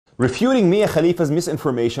refuting Mia Khalifa's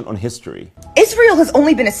misinformation on history. Israel has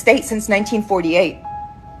only been a state since 1948.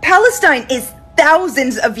 Palestine is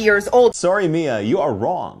thousands of years old. Sorry, Mia, you are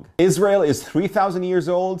wrong. Israel is 3,000 years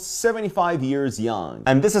old, 75 years young.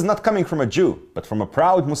 And this is not coming from a Jew, but from a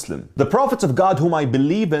proud Muslim. The prophets of God whom I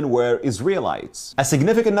believe in were Israelites. A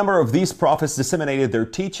significant number of these prophets disseminated their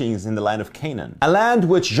teachings in the land of Canaan, a land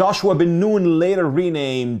which Joshua bin Nun later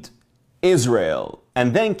renamed Israel.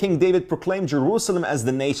 And then King David proclaimed Jerusalem as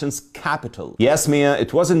the nation's capital. Yes, Mia,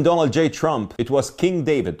 it wasn't Donald J. Trump, it was King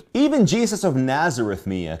David. Even Jesus of Nazareth,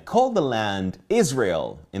 Mia, called the land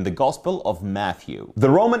Israel in the Gospel of Matthew. The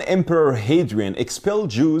Roman Emperor Hadrian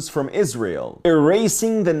expelled Jews from Israel,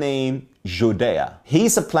 erasing the name Judea. He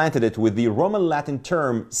supplanted it with the Roman Latin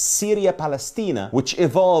term Syria Palestina, which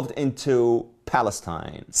evolved into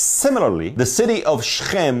Palestine. Similarly, the city of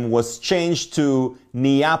Shechem was changed to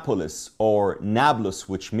Neapolis or Nablus,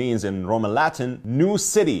 which means in Roman Latin, new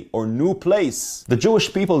city or new place. The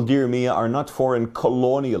Jewish people, dear Mia, are not foreign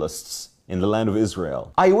colonialists in the land of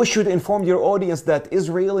Israel. I wish you to inform your audience that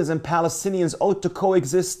Israelis and Palestinians ought to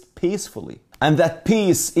coexist peacefully, and that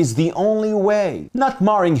peace is the only way, not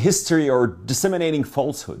marring history or disseminating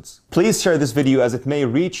falsehoods. Please share this video as it may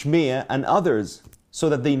reach Mia and others so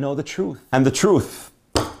that they know the truth, and the truth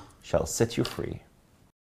shall set you free.